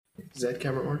Is that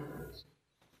camera on?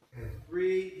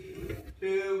 3,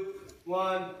 2,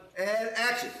 1, and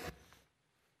action.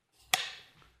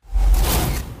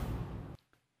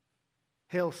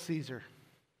 Hail Caesar.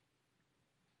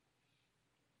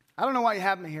 I don't know why you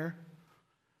have me here.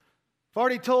 I've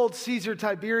already told Caesar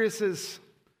Tiberius's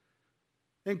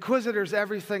inquisitors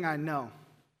everything I know.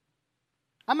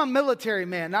 I'm a military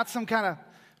man, not some kind of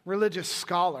religious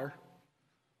scholar.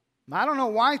 I don't know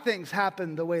why things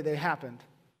happened the way they happened.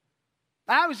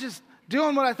 I was just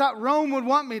doing what I thought Rome would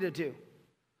want me to do.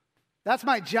 That's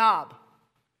my job.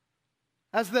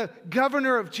 As the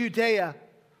governor of Judea,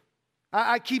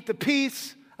 I keep the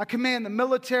peace, I command the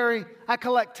military, I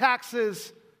collect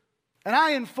taxes, and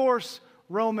I enforce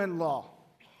Roman law.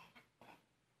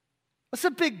 That's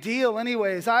a big deal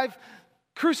anyways. I've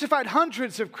crucified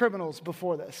hundreds of criminals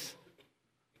before this.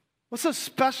 What's so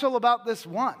special about this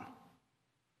one?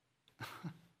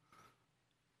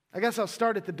 I guess I'll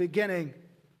start at the beginning,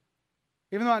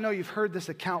 even though I know you've heard this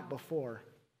account before.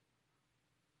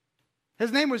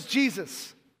 His name was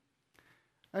Jesus,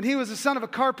 and he was the son of a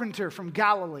carpenter from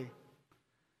Galilee.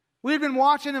 We had been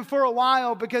watching him for a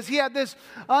while because he had this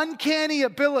uncanny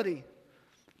ability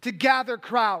to gather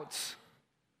crowds.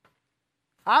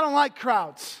 I don't like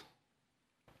crowds.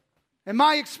 In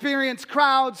my experience,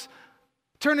 crowds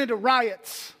turn into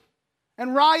riots,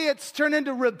 and riots turn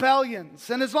into rebellions.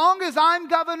 And as long as I'm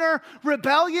governor,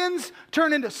 rebellions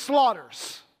turn into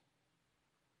slaughters.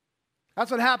 That's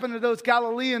what happened to those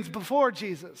Galileans before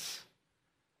Jesus.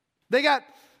 They got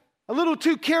a little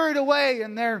too carried away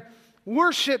in their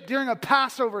worship during a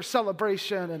Passover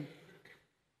celebration and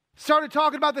started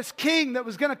talking about this king that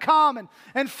was going to come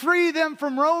and free them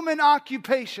from Roman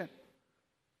occupation.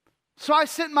 So I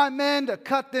sent my men to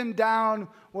cut them down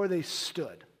where they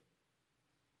stood.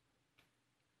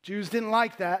 Jews didn't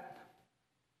like that,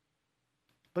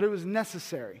 but it was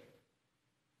necessary.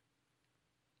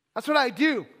 That's what I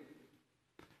do.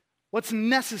 What's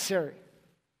necessary?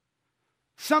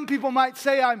 Some people might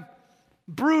say I'm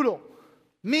brutal,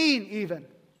 mean even.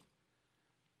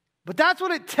 But that's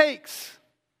what it takes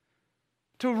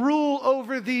to rule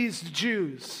over these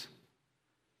Jews.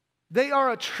 They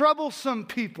are a troublesome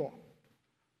people.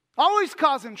 Always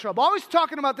causing trouble. Always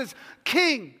talking about this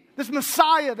king, this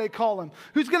Messiah they call him,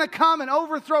 who's going to come and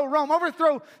overthrow Rome,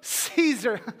 overthrow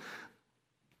Caesar.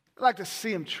 I'd like to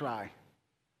see him try.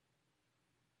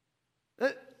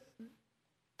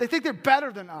 They think they're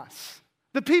better than us.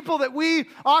 The people that we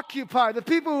occupy, the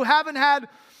people who haven't had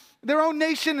their own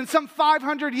nation in some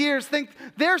 500 years, think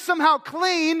they're somehow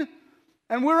clean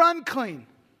and we're unclean.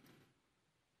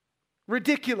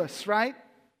 Ridiculous, right?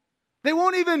 They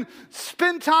won't even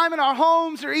spend time in our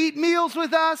homes or eat meals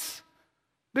with us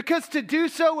because to do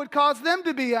so would cause them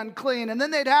to be unclean. And then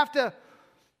they'd have to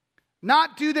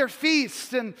not do their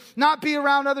feasts and not be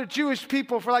around other Jewish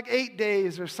people for like 8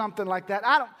 days or something like that.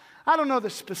 I don't know the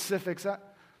specifics. I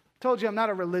told you I'm not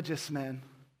a religious man.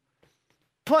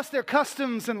 Plus their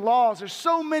customs and laws, there's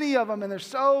so many of them and they're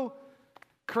so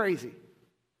crazy.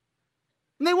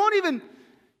 And they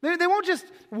won't just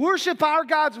worship our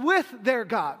gods with their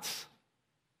gods.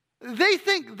 They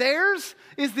think theirs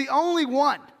is the only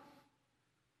one.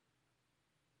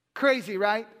 Crazy,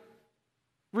 right?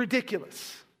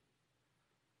 Ridiculous.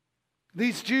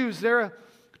 These Jews, they're a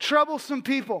troublesome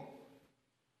people.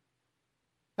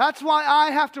 That's why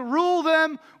I have to rule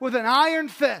them with an iron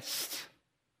fist.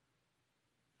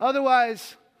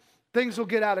 Otherwise, things will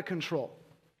get out of control.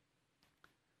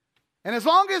 And as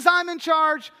long as I'm in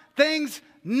charge, things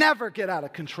never get out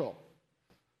of control.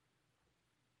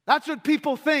 That's what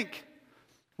people think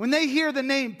when they hear the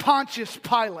name Pontius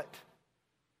Pilate.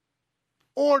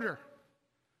 Order,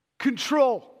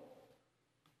 control,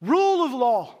 rule of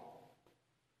law.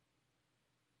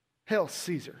 Hail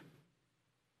Caesar.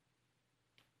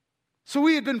 So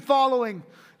we had been following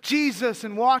Jesus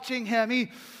and watching him.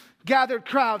 He gathered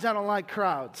crowds. I don't like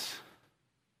crowds.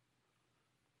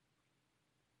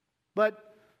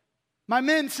 But my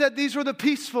men said these were the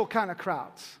peaceful kind of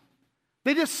crowds.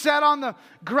 They just sat on the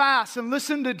grass and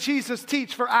listened to Jesus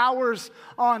teach for hours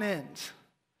on end.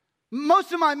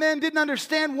 Most of my men didn't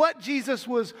understand what Jesus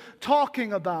was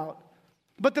talking about,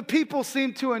 but the people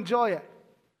seemed to enjoy it.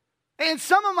 And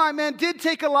some of my men did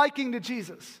take a liking to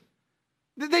Jesus.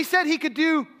 They said he could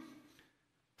do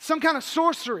some kind of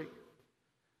sorcery,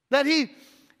 that he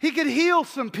could heal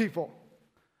some people.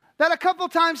 That a couple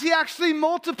times he actually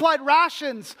multiplied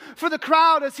rations for the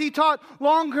crowd as he taught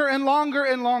longer and longer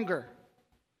and longer.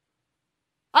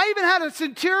 I even had a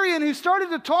centurion who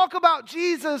started to talk about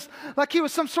Jesus like he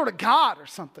was some sort of God or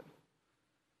something.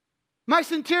 My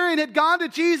centurion had gone to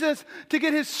Jesus to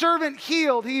get his servant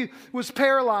healed. He was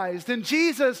paralyzed, and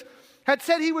Jesus had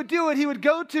said he would do it. He would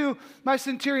go to my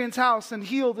centurion's house and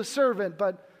heal the servant.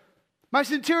 But my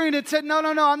centurion had said, no,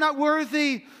 I'm not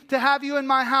worthy to have you in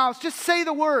my house. Just say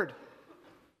the word.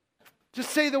 Just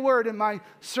say the word and my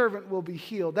servant will be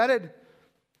healed. That had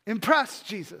impressed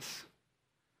Jesus.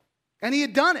 And he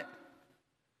had done it.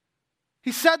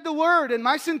 He said the word, and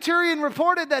my centurion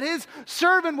reported that his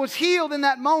servant was healed in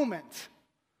that moment.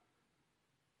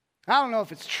 I don't know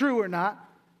if it's true or not.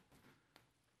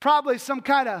 Probably some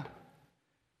kind of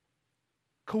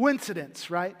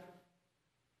coincidence, right?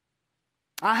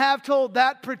 I have told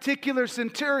that particular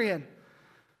centurion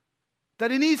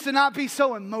that he needs to not be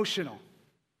so emotional.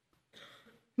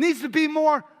 He needs to be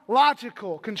more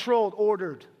logical, controlled,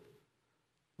 ordered,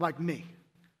 like me.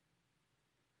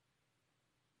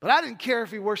 But I didn't care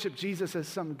if he worshiped Jesus as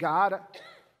some god,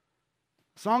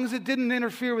 as long as it didn't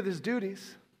interfere with his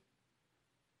duties.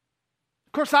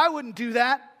 Of course, I wouldn't do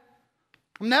that.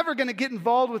 I'm never going to get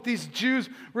involved with these Jews'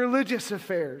 religious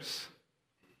affairs.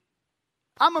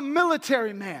 I'm a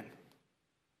military man.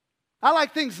 I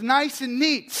like things nice and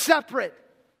neat, separate,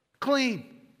 clean.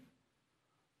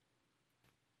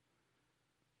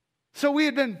 So we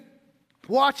had been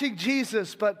watching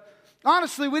Jesus, but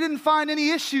honestly, we didn't find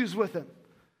any issues with him.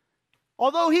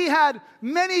 Although he had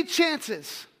many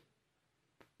chances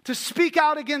to speak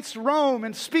out against Rome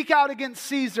and speak out against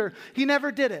Caesar, he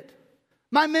never did it.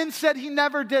 My men said he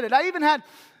never did it. I even had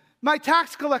my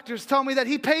tax collectors tell me that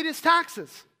he paid his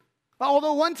taxes.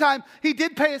 Although one time he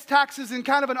did pay his taxes in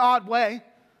kind of an odd way.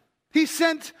 He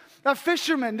sent a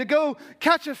fisherman to go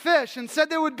catch a fish and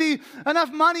said there would be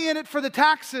enough money in it for the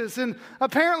taxes. And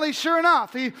apparently, sure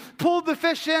enough, he pulled the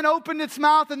fish in, opened its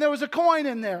mouth, and there was a coin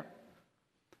in there.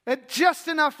 Just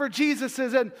enough for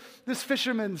Jesus's and this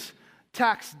fisherman's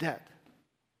tax debt.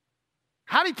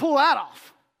 How did he pull that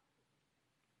off?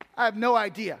 I have no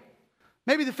idea.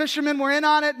 Maybe the fishermen were in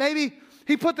on it. Maybe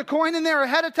he put the coin in there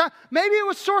ahead of time. Maybe it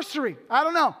was sorcery. I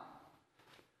don't know.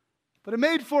 But it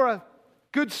made for a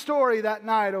good story that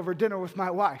night over dinner with my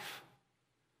wife.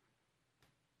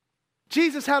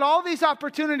 Jesus had all these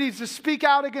opportunities to speak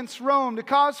out against Rome, to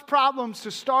cause problems,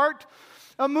 to start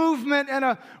a movement and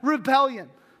a rebellion.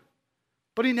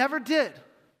 But he never did.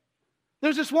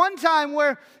 There's this one time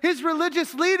where his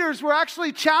religious leaders were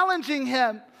actually challenging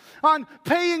him on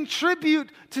paying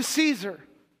tribute to Caesar.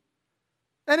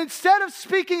 And instead of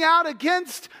speaking out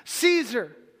against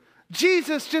Caesar,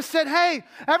 Jesus just said, hey,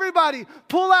 everybody,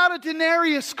 pull out a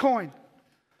denarius coin.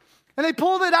 And they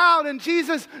pulled it out, and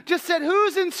Jesus just said,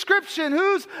 whose inscription,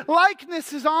 whose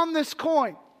likeness is on this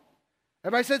coin?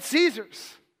 Everybody said,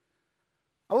 Caesar's.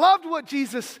 I loved what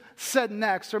Jesus said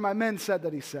next, or my men said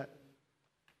that he said.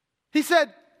 He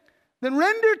said, then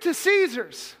render to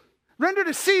Caesar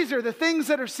the things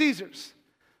that are Caesar's,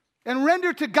 and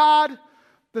render to God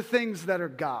the things that are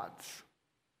God's.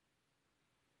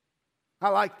 I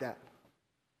like that.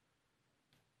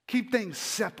 Keep things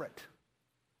separate.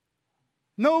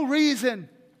 No reason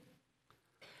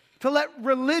to let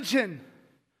religion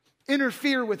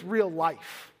interfere with real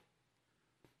life.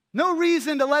 No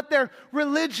reason to let their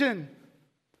religion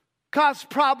cause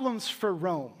problems for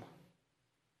Rome.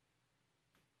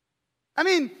 I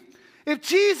mean, if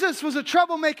Jesus was a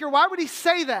troublemaker, why would he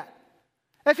say that?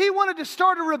 If he wanted to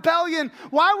start a rebellion,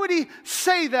 why would he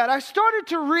say that? I started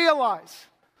to realize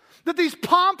that these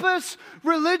pompous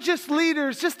religious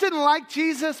leaders just didn't like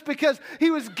Jesus because he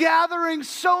was gathering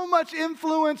so much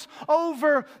influence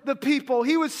over the people.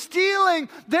 He was stealing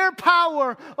their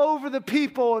power over the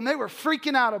people, and they were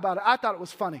freaking out about it. I thought it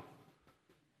was funny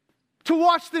to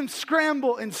watch them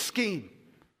scramble and scheme.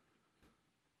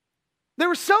 They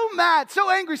were so mad, so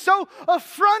angry, so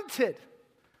affronted,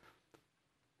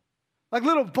 like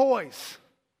little boys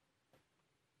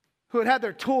who had had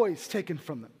their toys taken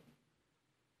from them.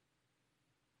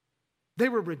 They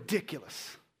were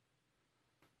ridiculous.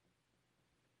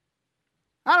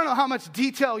 I don't know how much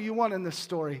detail you want in this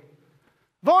story.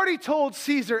 I've already told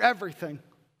Caesar everything.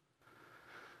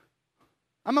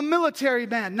 I'm a military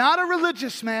man, not a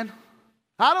religious man.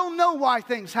 I don't know why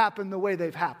things happen the way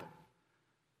they've happened.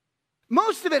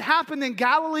 Most of it happened in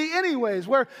Galilee anyways,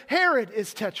 where Herod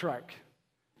is tetrarch.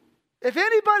 If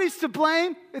anybody's to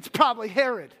blame, it's probably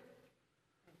Herod.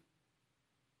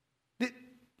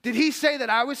 Did he say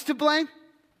that I was to blame?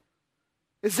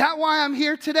 Is that why I'm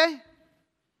here today?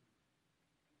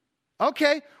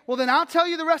 Okay, well then I'll tell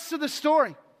you the rest of the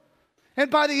story. And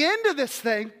by the end of this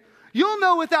thing, you'll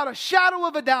know without a shadow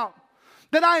of a doubt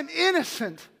that I am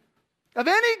innocent of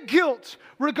any guilt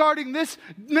regarding this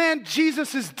man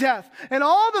Jesus' death and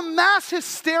all the mass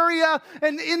hysteria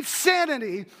and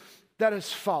insanity that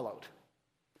has followed.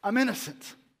 I'm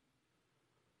innocent.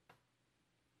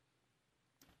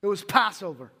 It was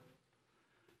Passover.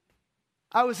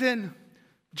 I was in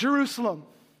Jerusalem.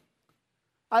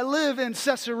 I live in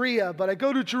Caesarea, but I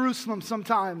go to Jerusalem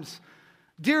sometimes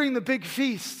during the big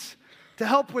feasts to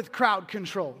help with crowd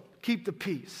control, keep the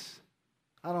peace.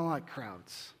 I don't like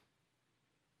crowds.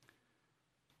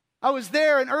 I was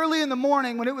there, and early in the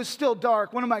morning when it was still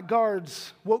dark, one of my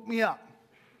guards woke me up.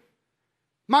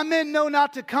 My men know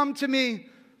not to come to me,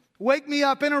 wake me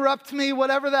up, interrupt me,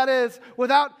 whatever that is,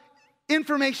 without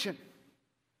information.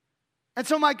 And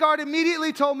so my guard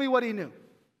immediately told me what he knew.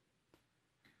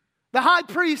 The high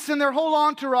priests and their whole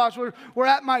entourage were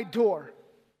at my door.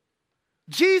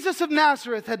 Jesus of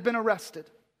Nazareth had been arrested.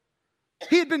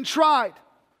 He had been tried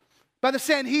by the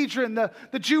Sanhedrin,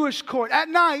 the Jewish court, at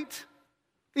night,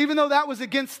 even though that was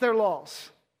against their laws.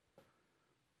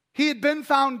 He had been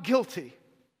found guilty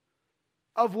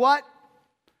of what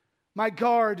my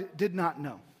guard did not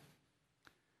know.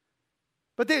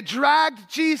 But they had dragged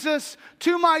Jesus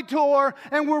to my door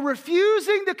and were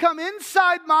refusing to come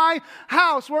inside my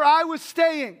house where I was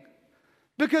staying,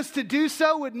 because to do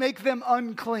so would make them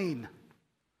unclean.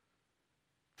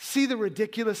 See the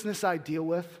ridiculousness I deal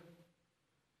with?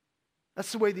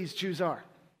 That's the way these Jews are.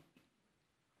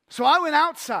 So I went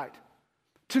outside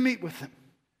to meet with them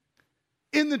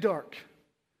in the dark.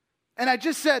 And I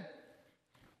just said,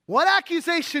 "What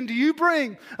accusation do you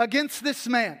bring against this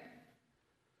man?"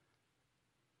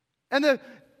 And the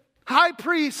high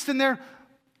priests and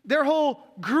their whole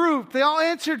group, they all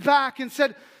answered back and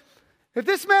said, "If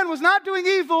this man was not doing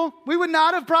evil, we would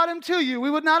not have brought him to you. We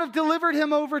would not have delivered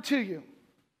him over to you."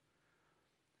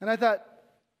 And I thought,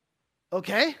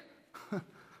 okay,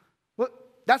 well,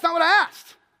 that's not what I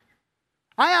asked.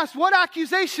 I asked, "What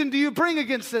accusation do you bring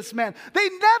against this man?" They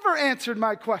never answered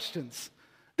my questions.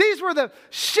 These were the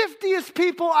shiftiest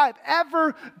people I've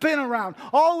ever been around.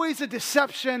 Always a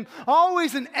deception,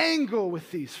 always an angle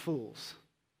with these fools.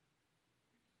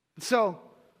 And so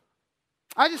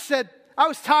I just said, I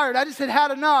was tired. I just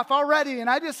had enough already. And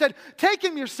I just said, "Take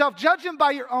him yourself. Judge him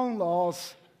by your own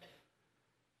laws."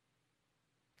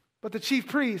 But the chief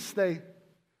priests, they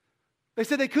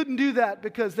said they couldn't do that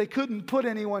because they couldn't put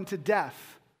anyone to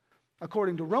death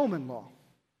according to Roman law.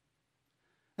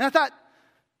 And I thought,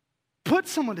 put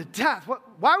someone to death?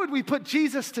 Why would we put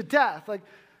Jesus to death? Like,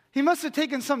 he must have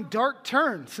taken some dark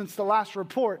turn since the last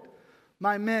report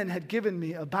my men had given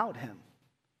me about him.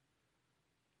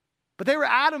 But they were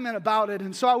adamant about it,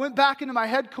 and so I went back into my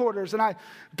headquarters and I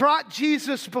brought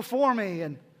Jesus before me,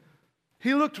 and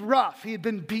he looked rough. He had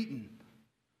been beaten.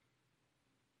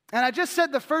 And I just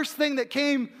said the first thing that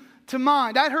came to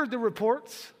mind. I'd heard the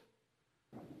reports.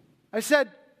 I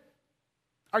said,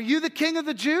 "Are you the king of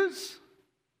the Jews?"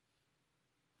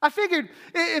 I figured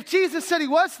if Jesus said he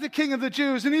was the king of the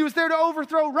Jews and he was there to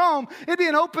overthrow Rome, it'd be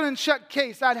an open and shut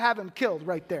case. I'd have him killed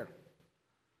right there.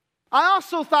 I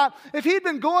also thought if he'd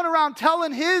been going around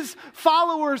telling his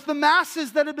followers, the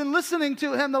masses that had been listening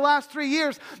to him the last 3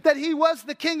 years, that he was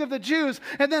the king of the Jews,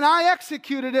 and then I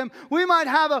executed him, we might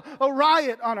have a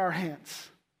riot on our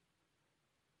hands.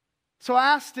 So I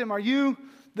asked him, "Are you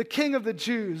the king of the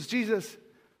Jews?" Jesus,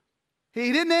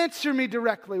 he didn't answer me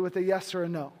directly with a yes or a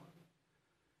no.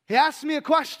 He asked me a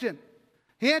question.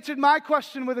 He answered my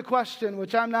question with a question,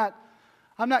 which I'm not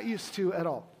used to at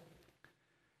all.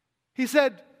 He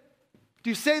said, "Do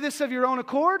you say this of your own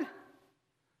accord?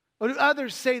 Or do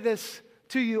others say this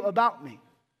to you about me?"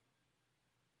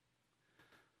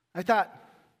 I thought,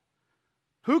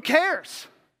 who cares?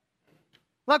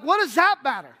 Like, what does that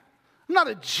matter? I'm not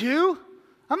a Jew.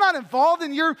 I'm not involved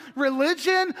in your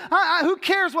religion. Who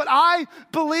cares what I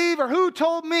believe or who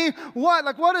told me what?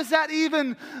 Like, what does that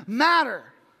even matter?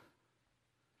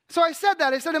 So I said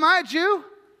that. I said, "Am I a Jew?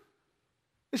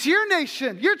 It's your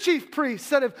nation, your chief priests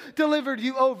that have delivered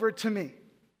you over to me.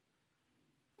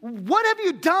 What have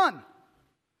you done?"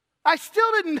 I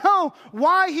still didn't know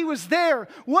why he was there,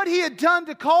 what he had done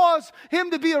to cause him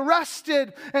to be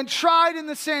arrested and tried in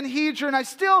the Sanhedrin. I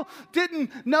still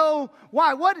didn't know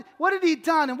why. What had he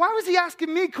done? And why was he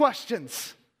asking me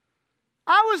questions?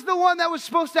 I was the one that was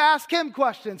supposed to ask him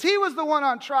questions. He was the one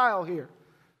on trial here.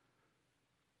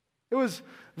 It was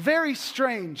very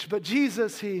strange, but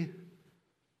Jesus, he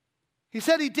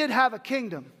said he did have a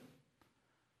kingdom,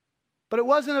 but it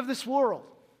wasn't of this world.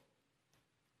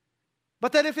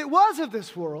 But that if it was of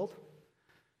this world,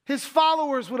 his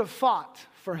followers would have fought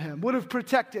for him, would have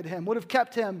protected him, would have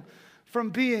kept him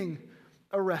from being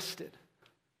arrested.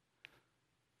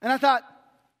 And I thought,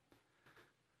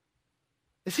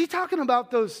 Is he talking about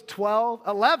those 12,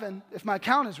 11, if my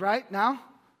count is right now?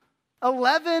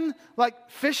 11 like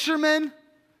fishermen,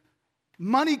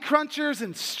 money crunchers,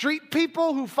 and street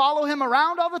people who follow him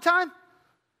around all the time?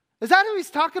 Is that who he's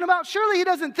talking about? Surely he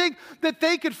doesn't think that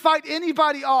they could fight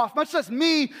anybody off, much less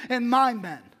me and my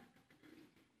men.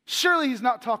 Surely he's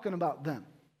not talking about them.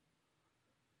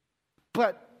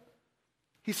 But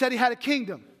he said he had a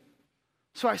kingdom.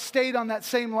 So I stayed on that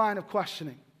same line of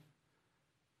questioning.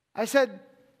 I said,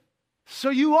 so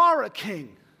you are a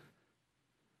king?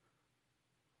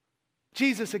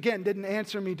 Jesus, again, didn't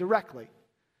answer me directly.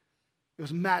 It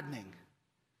was maddening.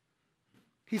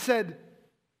 He said,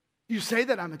 you say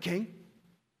that I'm a king?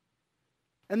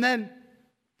 And then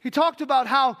he talked about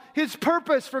how his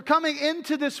purpose for coming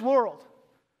into this world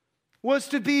was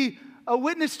to be a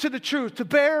witness to the truth, to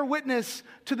bear witness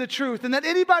to the truth, and that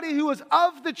anybody who was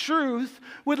of the truth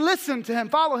would listen to him,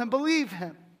 follow him, believe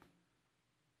him.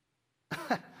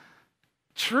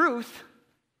 Truth?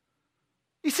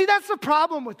 You see, that's the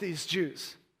problem with these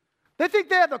Jews. They think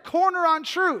they have the corner on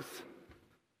truth.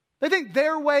 They think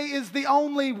their way is the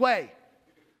only way.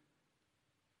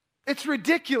 It's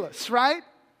ridiculous, right?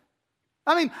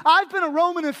 I mean, I've been a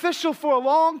Roman official for a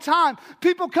long time.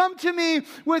 People come to me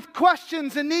with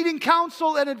questions and needing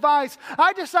counsel and advice.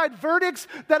 I decide verdicts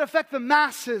that affect the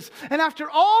masses. And after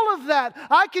all of that,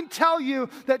 I can tell you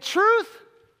that truth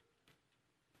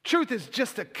is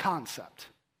just a concept.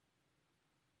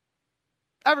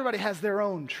 Everybody has their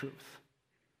own truth.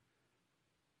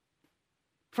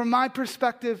 From my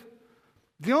perspective,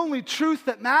 the only truth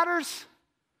that matters,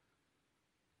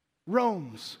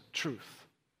 Rome's truth.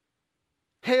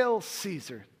 Hail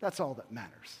Caesar. That's all that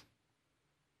matters.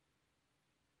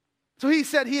 So he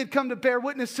said he had come to bear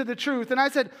witness to the truth. And I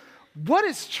said, what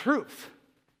is truth?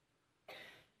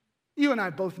 You and I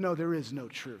both know there is no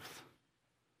truth.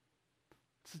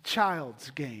 It's a child's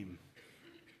game.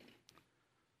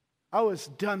 I was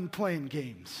done playing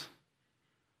games.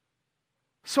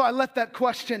 So I let that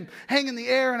question hang in the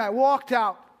air and I walked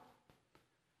out.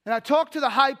 And I talked to the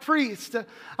high priest.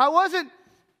 I wasn't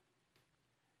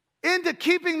into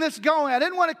keeping this going. I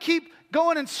didn't want to keep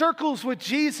going in circles with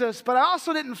Jesus, but I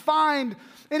also didn't find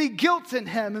any guilt in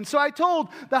him. And so I told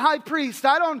the high priest,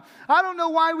 I don't know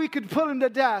why we could put him to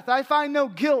death. I find no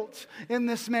guilt in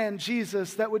this man,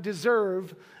 Jesus, that would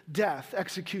deserve death,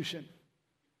 execution.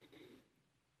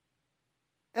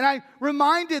 And I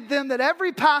reminded them that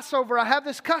every Passover I have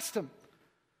this custom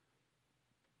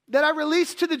that I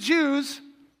release to the Jews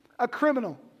a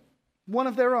criminal, one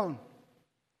of their own.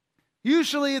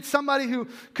 Usually it's somebody who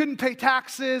couldn't pay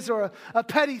taxes or a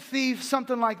petty thief,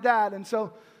 something like that. And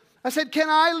so I said, can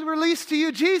I release to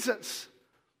you Jesus,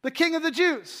 the King of the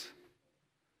Jews?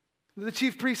 The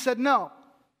chief priest said no.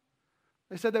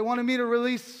 They said they wanted me to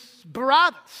release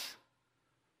Barabbas,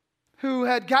 who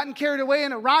had gotten carried away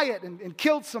in a riot and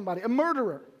killed somebody, a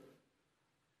murderer.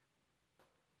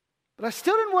 But I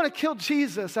still didn't want to kill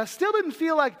Jesus. I still didn't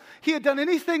feel like he had done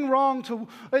anything wrong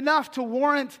enough to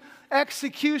warrant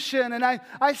execution. And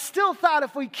I still thought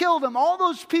if we killed him, all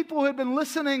those people who had been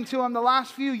listening to him the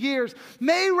last few years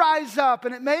may rise up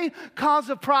and it may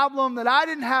cause a problem that I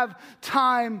didn't have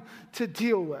time to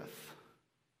deal with.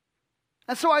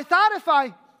 And so I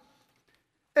thought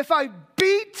if I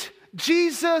beat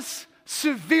Jesus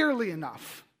severely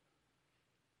enough,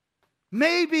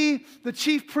 maybe the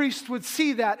chief priest would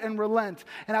see that and relent,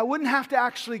 and I wouldn't have to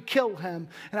actually kill him,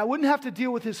 and I wouldn't have to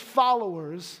deal with his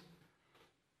followers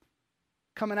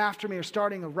coming after me or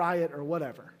starting a riot or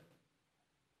whatever.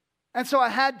 And so I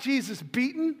had Jesus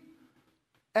beaten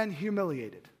and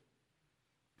humiliated.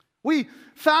 We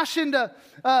fashioned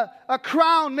a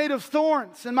crown made of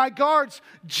thorns, and my guards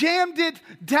jammed it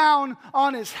down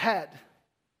on his head.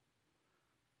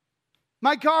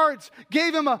 My guards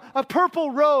gave him a purple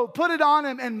robe, put it on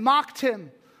him, and mocked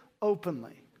him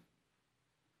openly.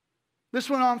 This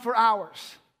went on for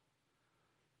hours.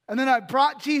 And then I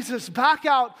brought Jesus back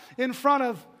out in front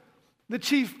of the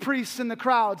chief priests and the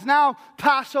crowds. Now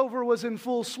Passover was in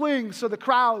full swing, so the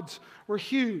crowds were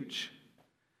huge.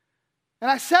 And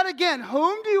I said again,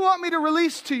 whom do you want me to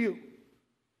release to you?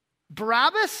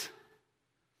 Barabbas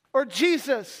or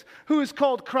Jesus, who is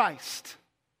called Christ?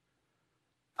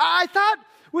 I thought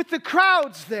with the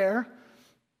crowds there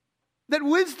that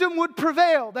wisdom would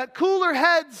prevail, that cooler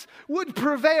heads would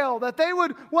prevail, that they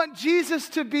would want Jesus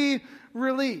to be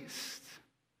released.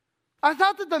 I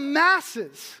thought that the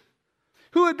masses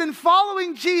who had been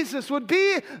following Jesus would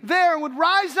be there and would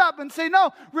rise up and say,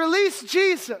 no, release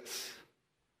Jesus.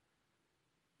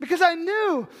 Because I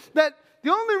knew that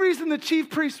the only reason the chief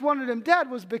priests wanted him dead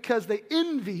was because they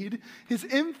envied his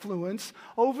influence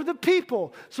over the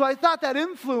people. So I thought that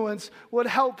influence would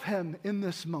help him in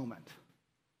this moment.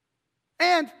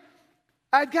 And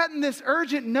I'd gotten this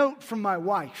urgent note from my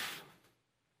wife.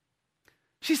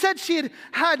 She said she had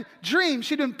had dreams.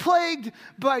 She'd been plagued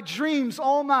by dreams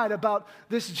all night about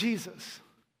this Jesus.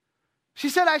 She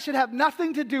said I should have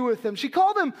nothing to do with him. She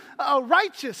called him a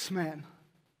righteous man.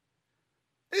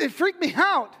 It freaked me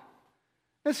out.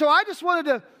 And so I just wanted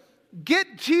to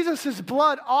get Jesus'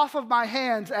 blood off of my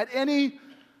hands at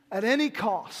any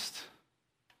cost.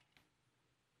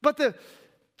 But the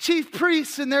chief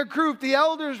priests and their group, the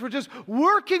elders, were just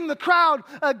working the crowd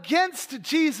against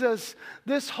Jesus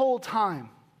this whole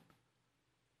time.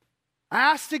 I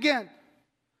asked again,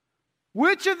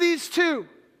 which of these two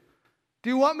do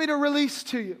you want me to release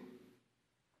to you?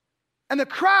 And the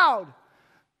crowd,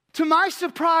 to my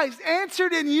surprise,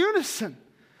 answered in unison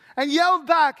and yelled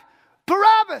back,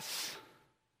 Barabbas!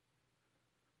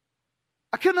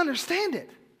 I couldn't understand it.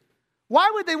 Why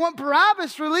would they want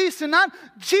Barabbas released and not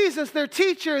Jesus, their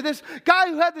teacher, this guy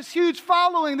who had this huge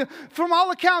following, from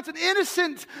all accounts, an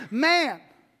innocent man?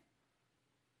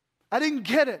 I didn't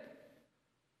get it.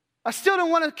 I still didn't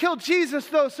want to kill Jesus,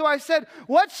 though, so I said,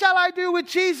 what shall I do with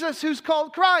Jesus who's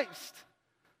called Christ?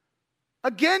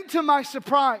 Again, to my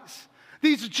surprise,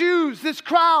 these Jews, this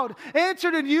crowd,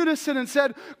 answered in unison and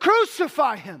said,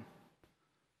 crucify him.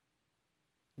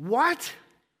 What?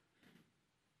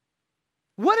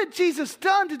 What had Jesus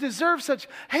done to deserve such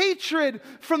hatred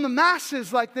from the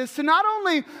masses like this? To not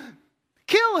only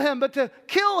kill him, but to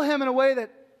kill him in a way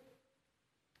that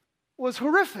was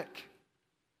horrific.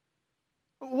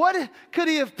 What could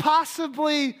he have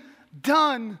possibly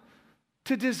done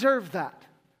to deserve that?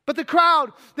 But the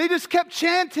crowd, they just kept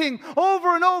chanting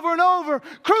over and over and over,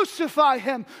 crucify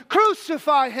him,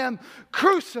 crucify him,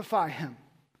 crucify him.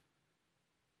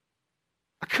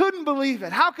 I couldn't believe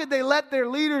it. How could they let their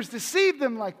leaders deceive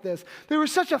them like this? They were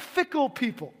such a fickle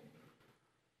people.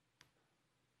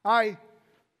 I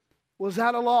was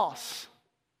at a loss.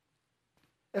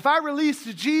 If I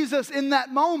released Jesus in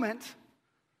that moment,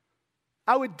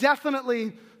 I would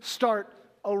definitely start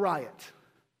a riot.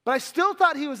 But I still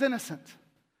thought he was innocent.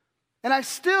 And I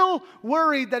still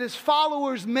worried that his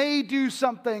followers may do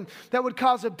something that would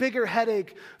cause a bigger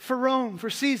headache for Rome, for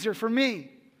Caesar, for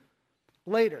me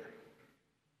later.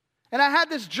 And I had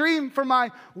this dream for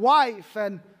my wife,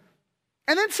 and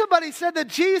then somebody said that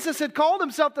Jesus had called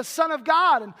himself the Son of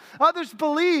God, and others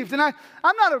believed. And I'm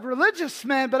not a religious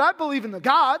man, but I believe in the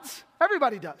gods.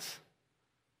 Everybody does.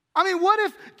 I mean, what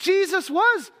if Jesus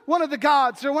was one of the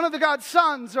gods, or one of the God's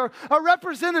sons, or a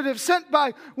representative sent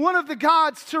by one of the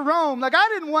gods to Rome? Like, I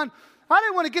didn't want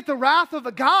to get the wrath of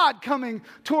a god coming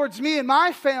towards me and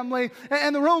my family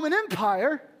and the Roman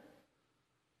Empire.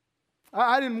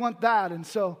 I didn't want that, and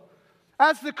so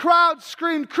as the crowd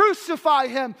screamed, crucify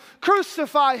him,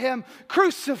 crucify him,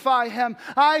 crucify him,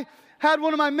 I had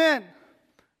one of my men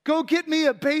go get me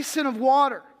a basin of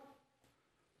water.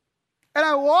 And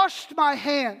I washed my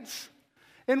hands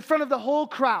in front of the whole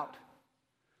crowd.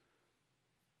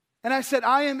 And I said,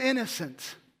 I am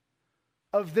innocent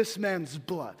of this man's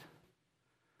blood.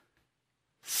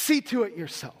 See to it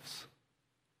yourselves.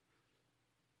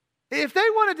 If they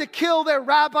wanted to kill their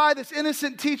rabbi, this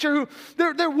innocent teacher, who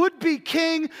their would-be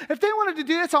king, if they wanted to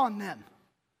do it, it's on them.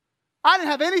 I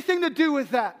didn't have anything to do with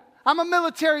that. I'm a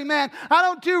military man. I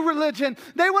don't do religion.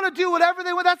 They want to do whatever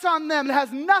they want. That's on them. It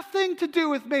has nothing to do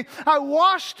with me. I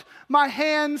washed my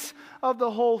hands of the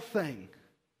whole thing.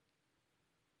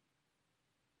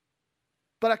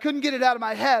 But I couldn't get it out of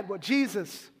my head what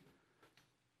Jesus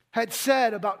had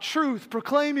said about truth,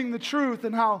 proclaiming the truth,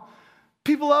 and how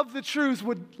people of the truth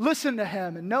would listen to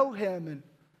him and know him. And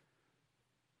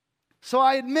so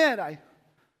I admit, I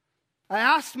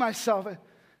asked myself,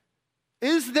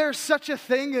 is there such a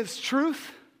thing as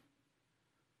truth?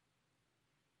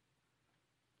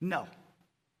 No.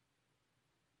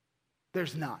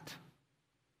 There's not.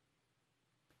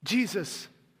 Jesus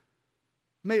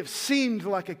may have seemed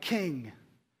like a king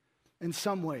in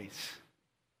some ways,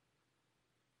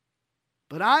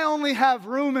 but I only have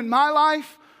room in my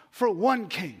life for one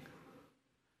king.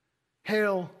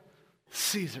 Hail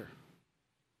Caesar.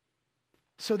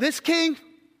 So this king,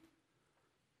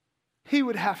 he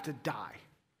would have to die.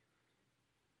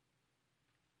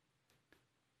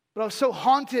 But I was so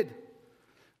haunted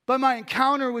by my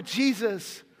encounter with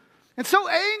Jesus, and so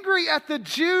angry at the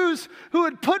Jews who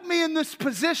had put me in this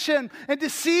position and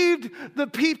deceived the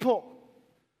people,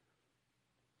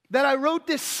 that I wrote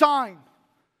this sign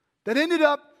that ended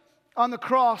up on the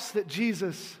cross that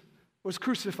Jesus was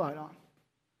crucified on.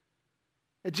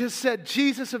 It just said,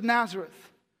 Jesus of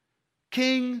Nazareth,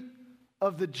 King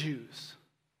of the Jews.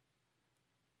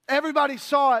 Everybody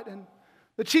saw it, and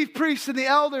the chief priests and the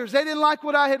elders, they didn't like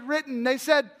what I had written. They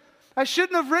said, I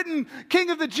shouldn't have written King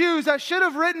of the Jews. I should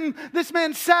have written, this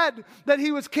man said that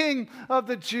he was King of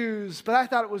the Jews. But I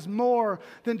thought it was more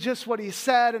than just what he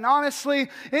said. And honestly,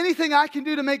 anything I can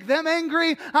do to make them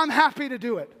angry, I'm happy to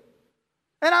do it.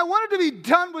 And I wanted to be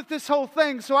done with this whole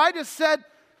thing. So I just said,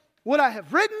 what I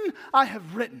have written, I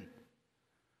have written.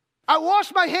 I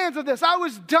washed my hands of this. I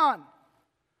was done.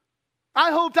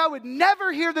 I hoped I would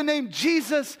never hear the name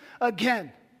Jesus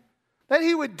again. That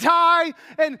he would die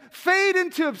and fade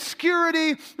into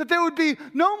obscurity. That there would be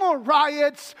no more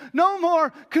riots, no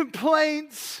more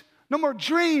complaints, no more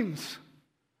dreams,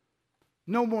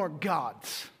 no more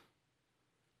gods.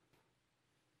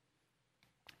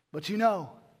 But you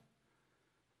know,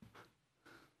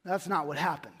 that's not what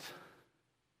happened.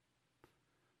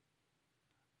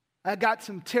 I got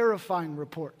some terrifying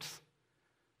reports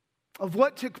of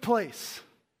what took place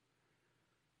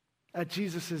at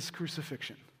Jesus'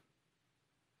 crucifixion.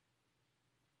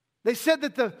 They said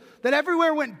that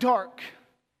everywhere went dark,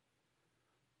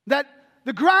 that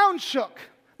the ground shook,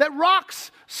 that rocks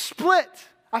split.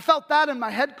 I felt that in my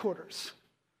headquarters.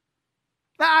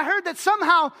 I heard that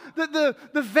somehow the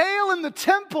veil in the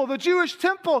temple, the Jewish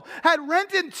temple, had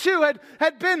rent in two,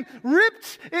 had been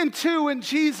ripped in two when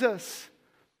Jesus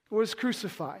was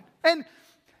crucified. And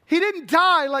he didn't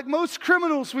die like most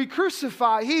criminals we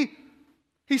crucify.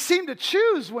 He seemed to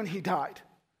choose when he died.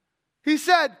 He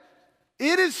said,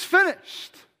 "It is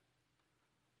finished."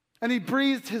 And he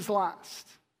breathed his last.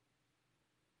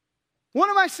 One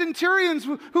of my centurions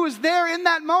who was there in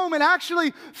that moment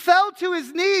actually fell to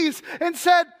his knees and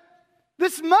said,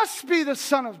 "This must be the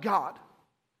Son of God."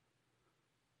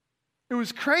 It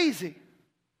was crazy.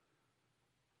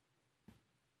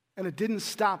 And it didn't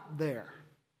stop there.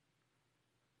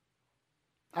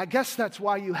 I guess that's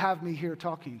why you have me here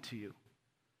talking to you.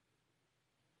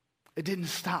 It didn't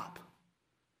stop.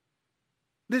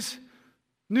 This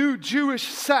new Jewish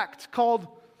sect called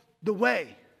the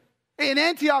Way. In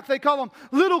Antioch, they call them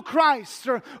little Christs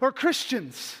or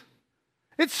Christians.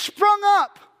 It sprung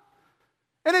up.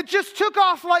 And it just took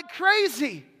off like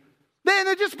crazy.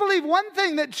 They just believe one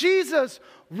thing, that Jesus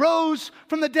rose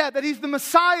from the dead, that he's the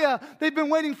Messiah they've been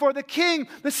waiting for, the King,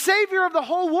 the Savior of the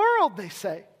whole world, they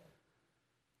say.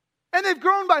 And they've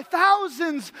grown by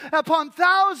thousands upon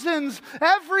thousands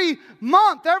every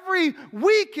month, every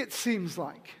week, it seems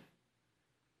like.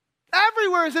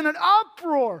 Everywhere is in an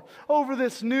uproar over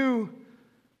this new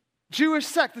Jewish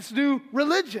sect, this new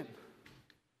religion.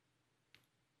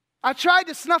 I tried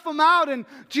to snuff them out in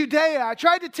Judea. I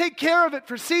tried to take care of it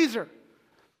for Caesar.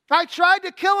 I tried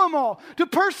to kill them all, to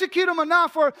persecute them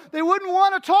enough where they wouldn't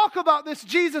want to talk about this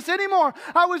Jesus anymore.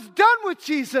 I was done with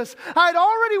Jesus. I had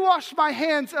already washed my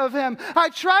hands of him. I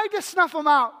tried to snuff them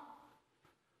out,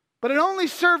 but it only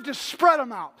served to spread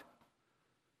them out.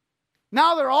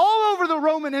 Now they're all over the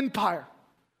Roman Empire.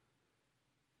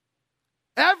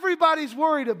 Everybody's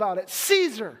worried about it.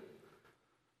 Caesar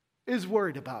is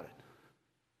worried about it.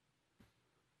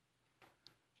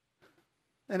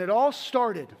 And it all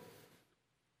started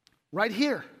right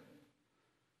here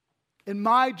in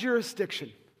my jurisdiction.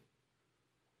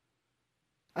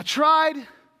 I tried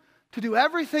to do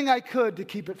everything I could to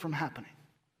keep it from happening.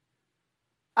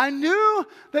 I knew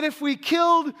that if we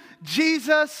killed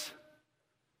Jesus,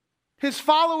 his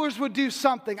followers would do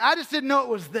something. I just didn't know it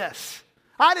was this.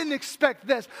 I didn't expect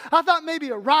this. I thought maybe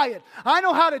a riot. I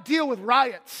know how to deal with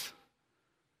riots.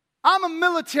 I'm a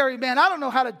military man. I don't know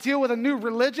how to deal with a new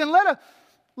religion. Let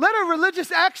a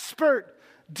religious expert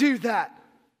do that.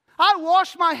 I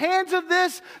washed my hands of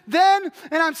this then,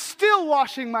 and I'm still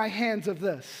washing my hands of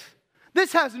this.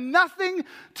 This has nothing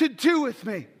to do with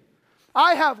me.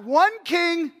 I have one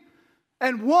king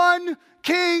and one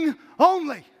king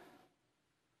only.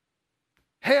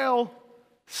 Hail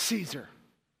Caesar.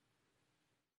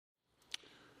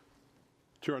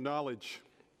 To our knowledge,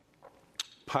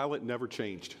 Pilate never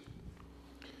changed.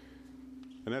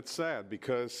 And that's sad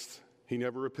because he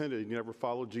never repented. He never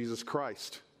followed Jesus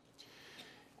Christ.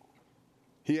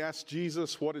 He asked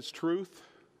Jesus, "What is truth?"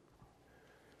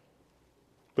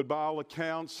 But by all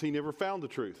accounts, he never found the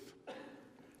truth.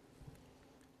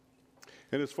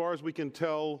 And as far as we can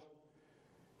tell,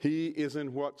 he is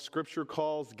in what Scripture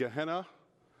calls Gehenna,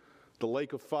 the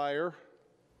lake of fire,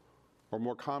 or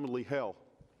more commonly, hell.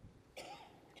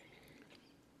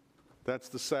 That's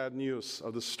the sad news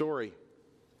of the story.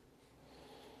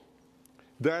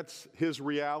 That's his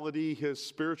reality, his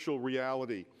spiritual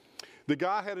reality. The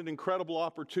guy had an incredible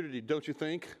opportunity, don't you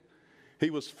think? He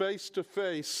was face to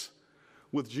face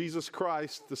with Jesus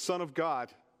Christ, the Son of God,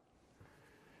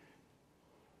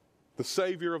 the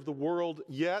Savior of the world,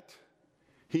 yet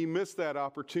he missed that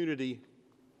opportunity.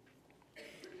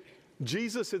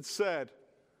 Jesus had said,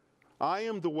 I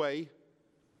am the way,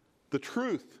 the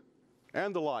truth,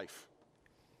 and the life.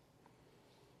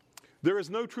 There is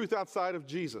no truth outside of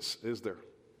Jesus, is there?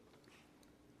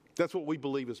 That's what we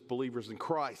believe as believers in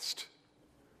Christ.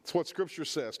 It's what Scripture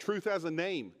says. Truth has a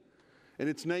name, and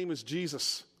its name is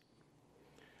Jesus.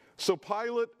 So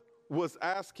Pilate was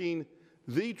asking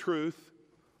the truth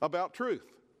about truth.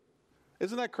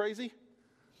 Isn't that crazy?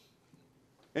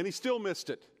 And he still missed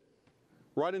it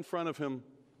right in front of him.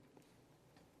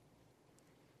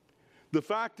 The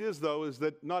fact is, though, is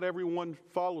that not everyone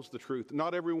follows the truth.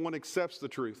 Not everyone accepts the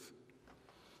truth.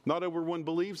 Not everyone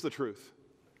believes the truth.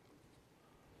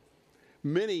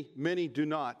 Many do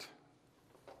not.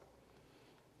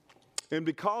 And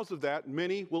because of that,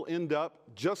 many will end up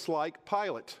just like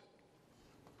Pilate,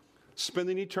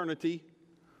 spending eternity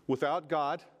without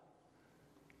God,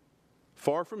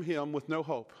 far from Him, with no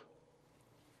hope.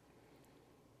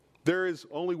 There is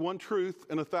only one truth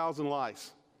and 1,000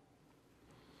 lies.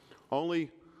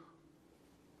 Only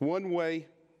one way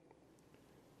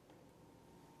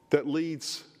that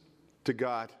leads to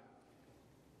God.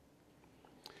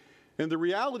 And the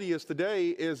reality is today,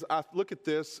 is I look at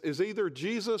this, is either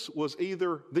Jesus was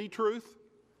either the truth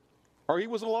or he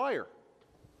was a liar.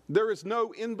 There is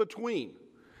no in between,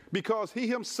 because he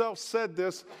himself said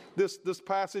this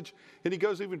passage, and he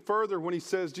goes even further when he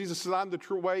says, Jesus says, I'm the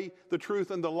true way, the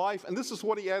truth, and the life. And this is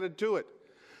what he added to it.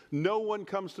 No one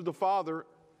comes to the Father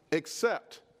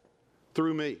except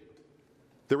through me.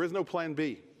 There is no plan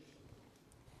B.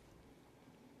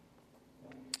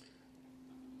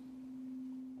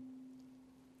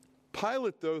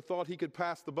 Pilate, though, thought he could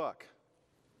pass the buck.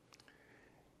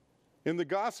 In the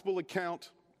gospel account,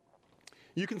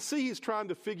 you can see he's trying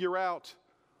to figure out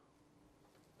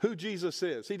who Jesus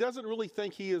is. He doesn't really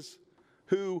think he is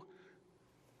who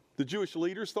the Jewish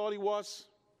leaders thought he was,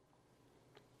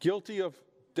 guilty of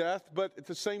death, but at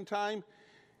the same time,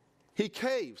 he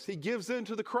caves. He gives in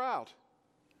to the crowd.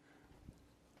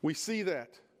 We see that.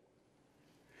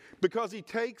 Because he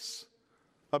takes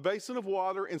a basin of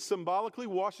water and symbolically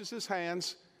washes his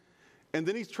hands, and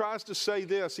then he tries to say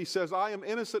this. He says, I am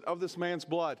innocent of this man's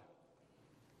blood.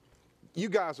 You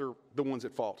guys are the ones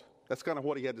at fault. That's kind of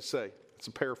what he had to say. It's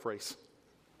a paraphrase.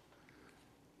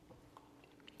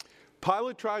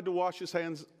 Pilate tried to wash his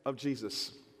hands of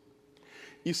Jesus.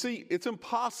 You see, it's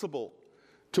impossible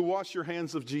to wash your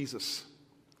hands of Jesus.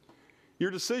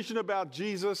 Your decision about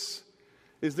Jesus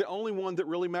is the only one that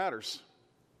really matters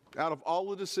out of all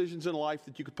the decisions in life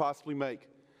that you could possibly make,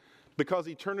 because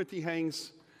eternity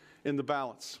hangs in the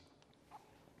balance.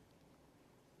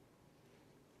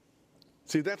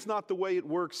 See, that's not the way it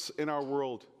works in our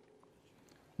world,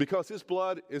 because his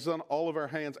blood is on all of our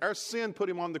hands. Our sin put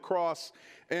him on the cross,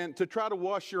 and to try to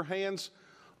wash your hands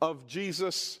of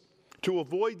Jesus, to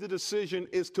avoid the decision,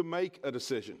 is to make a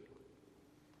decision.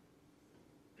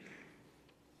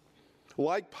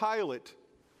 Like Pilate,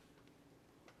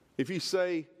 if you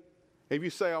say, I'm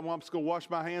just going to wash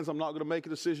my hands, I'm not going to make a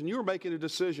decision, you are making a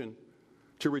decision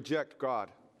to reject God,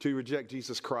 to reject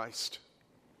Jesus Christ.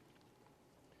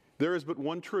 There is but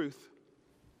one truth.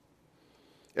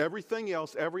 Everything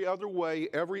else, every other way,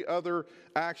 every other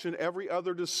action, every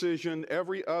other decision,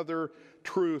 every other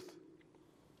truth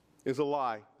is a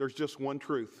lie. There's just one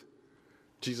truth,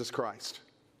 Jesus Christ.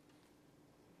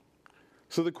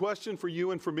 So the question for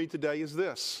you and for me today is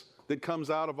this, that comes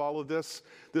out of all of this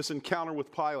encounter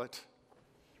with Pilate.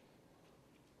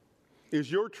 Is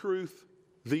your truth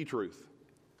the truth?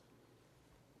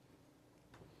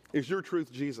 Is your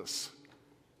truth Jesus?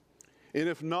 And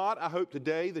if not, I hope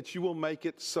today that you will make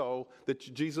it so that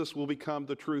Jesus will become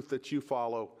the truth that you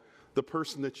follow, the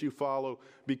person that you follow,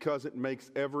 because it makes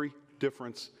every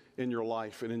difference in your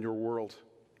life and in your world.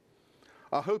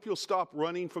 I hope you'll stop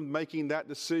running from making that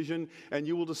decision, and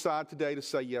you will decide today to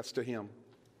say yes to Him.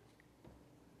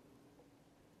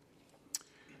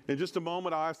 In just a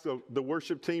moment, I ask the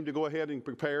worship team to go ahead and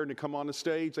prepare and to come on the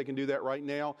stage. They can do that right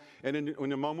now. And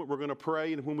in a moment, we're going to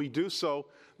pray. And when we do so,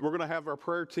 we're going to have our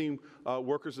prayer team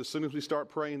workers, as soon as we start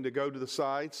praying, to go to the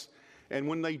sides. And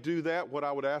when they do that, what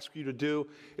I would ask you to do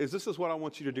is, this is what I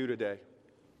want you to do today.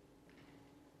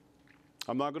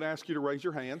 I'm not going to ask you to raise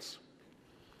your hands.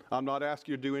 I'm not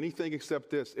asking you to do anything except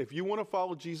this. If you want to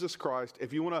follow Jesus Christ,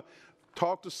 if you want to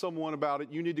talk to someone about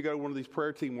it, you need to go to one of these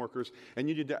prayer team workers, and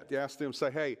you need to ask them, say,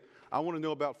 hey, I want to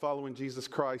know about following Jesus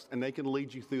Christ, and they can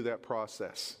lead you through that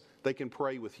process. They can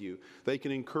pray with you. They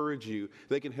can encourage you.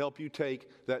 They can help you take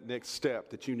that next step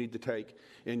that you need to take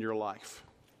in your life.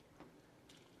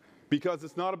 Because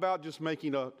it's not about just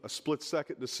making a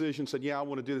split-second decision, saying, yeah, I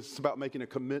want to do this. It's about making a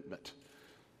commitment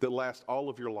that lasts all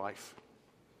of your life.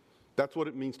 That's what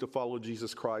it means to follow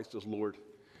Jesus Christ as Lord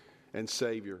and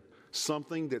Savior.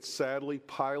 Something that sadly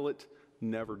Pilate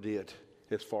never did,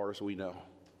 as far as we know.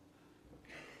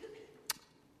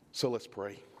 So let's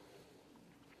pray.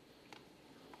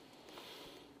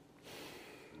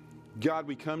 God,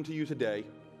 we come to you today.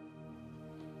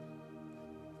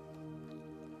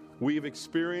 We have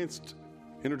experienced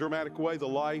in a dramatic way the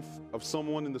life of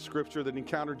someone in the Scripture that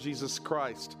encountered Jesus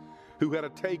Christ, who had a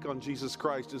take on Jesus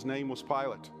Christ. His name was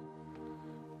Pilate.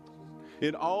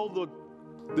 In all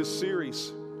this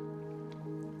series,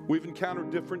 we've encountered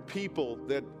different people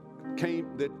that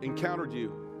encountered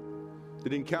you,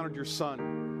 that encountered your Son.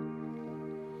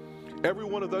 Every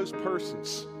one of those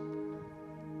persons,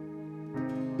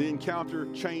 the encounter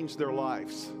changed their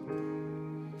lives.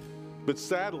 But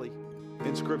sadly,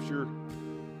 in Scripture,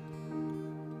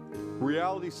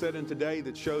 reality set in today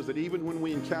that shows that even when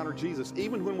we encounter Jesus,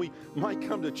 even when we might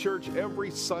come to church every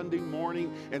Sunday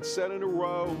morning and sit in a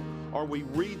row, or we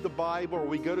read the Bible, or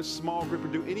we go to small group, or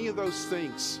do any of those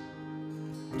things,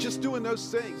 just doing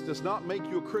those things does not make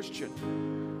you a Christian.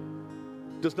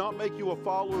 Does not make you a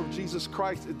follower of Jesus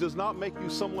Christ. It does not make you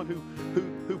someone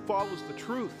who follows the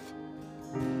truth.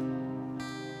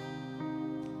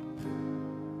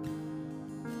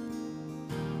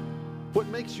 What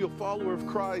makes you a follower of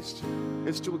Christ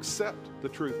is to accept the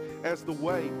truth as the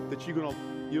way that you're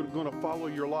going to follow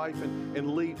your life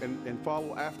and lead and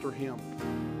follow after Him.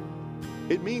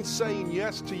 It means saying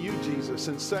yes to you, Jesus,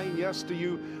 and saying yes to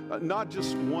you not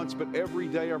just once, but every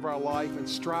day of our life, and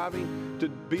striving to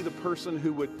be the person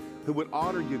who would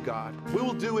honor you, God. We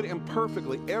will do it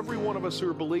imperfectly. Every one of us who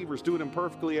are believers do it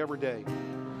imperfectly every day.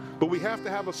 But we have to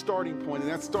have a starting point,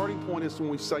 and that starting point is when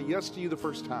we say yes to you the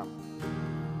first time.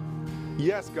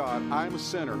 Yes, God, I am a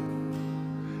sinner.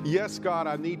 Yes, God,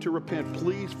 I need to repent.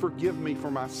 Please forgive me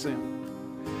for my sin.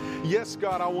 Yes,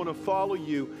 God, I want to follow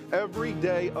you every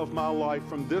day of my life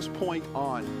from this point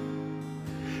on.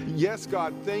 Yes,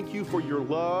 God, thank you for your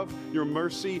love, your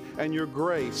mercy, and your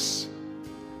grace.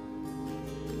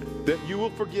 That you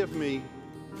will forgive me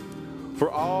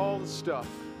for all the stuff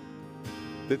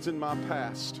that's in my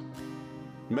past.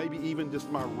 Maybe even just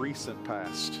my recent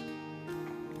past.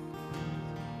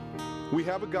 We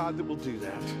have a God that will do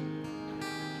that,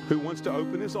 who wants to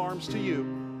open His arms to you,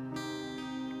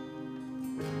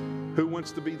 who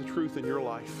wants to be the truth in your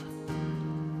life.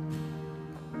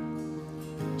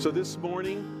 So this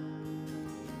morning,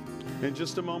 in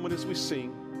just a moment as we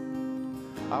sing,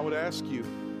 I would ask you,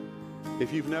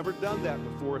 if you've never done that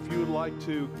before, if you would like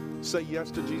to say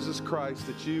yes to Jesus Christ,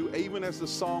 that you, even as the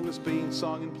song is being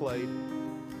sung and played,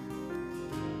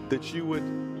 that you would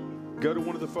go to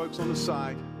one of the folks on the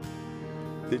side,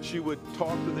 that you would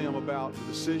talk to them about the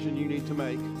decision you need to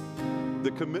make,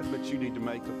 the commitment you need to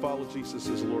make to follow Jesus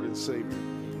as Lord and Savior,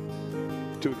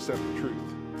 to accept the truth.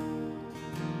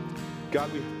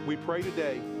 God, we pray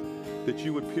today that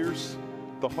you would pierce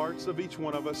the hearts of each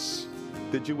one of us,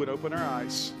 that you would open our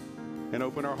eyes and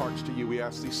open our hearts to you. We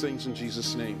ask these things in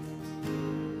Jesus' name.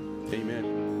 Amen.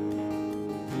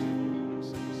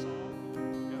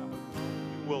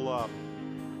 We'll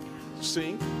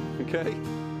sing, okay?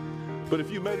 But if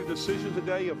you made a decision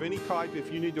today of any type,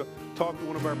 if you need to talk to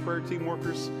one of our prayer team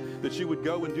workers, that you would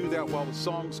go and do that while the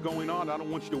song's going on. I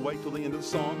don't want you to wait till the end of the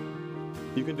song.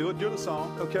 You can do it during the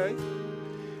song, okay?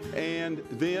 And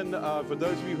then for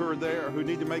those of you who are there, who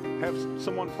need to have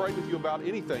someone pray with you about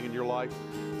anything in your life,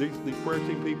 these prayer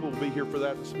team people will be here for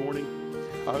that this morning.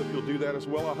 I hope you'll do that as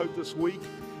well. I hope this week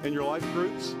in your life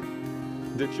groups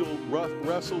that you'll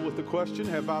wrestle with the question,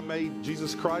 have I made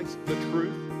Jesus Christ the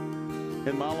truth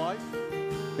in my life?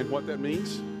 And what that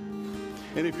means.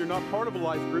 And if you're not part of a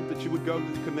life group, that you would go to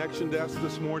the connection desk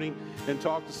this morning and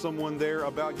talk to someone there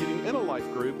about getting in a life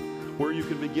group where you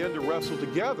can begin to wrestle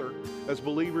together as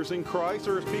believers in Christ,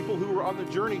 or as people who are on the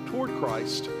journey toward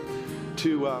Christ,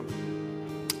 to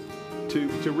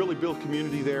really build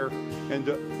community there and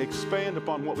to expand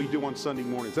upon what we do on Sunday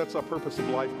mornings. That's our purpose of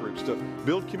life groups, to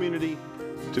build community,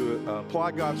 to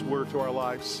apply God's Word to our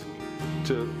lives,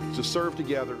 to serve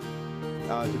together,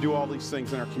 to do all these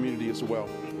things in our community as well.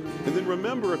 And then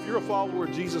remember, if you're a follower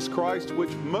of Jesus Christ,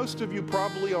 which most of you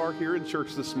probably are here in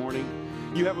church this morning,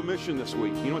 you have a mission this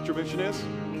week. You know what your mission is?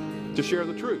 To share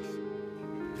the truth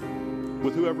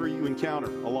with whoever you encounter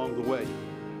along the way.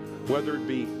 Whether it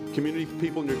be community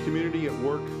people in your community, at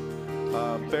work,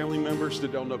 family members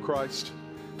that don't know Christ,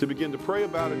 to begin to pray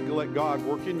about it and to let God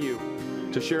work in you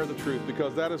to share the truth,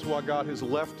 because that is why God has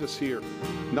left us here,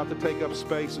 not to take up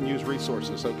space and use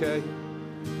resources, okay?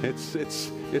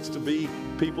 It's to be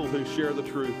people who share the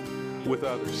truth with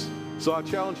others. So I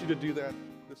challenge you to do that.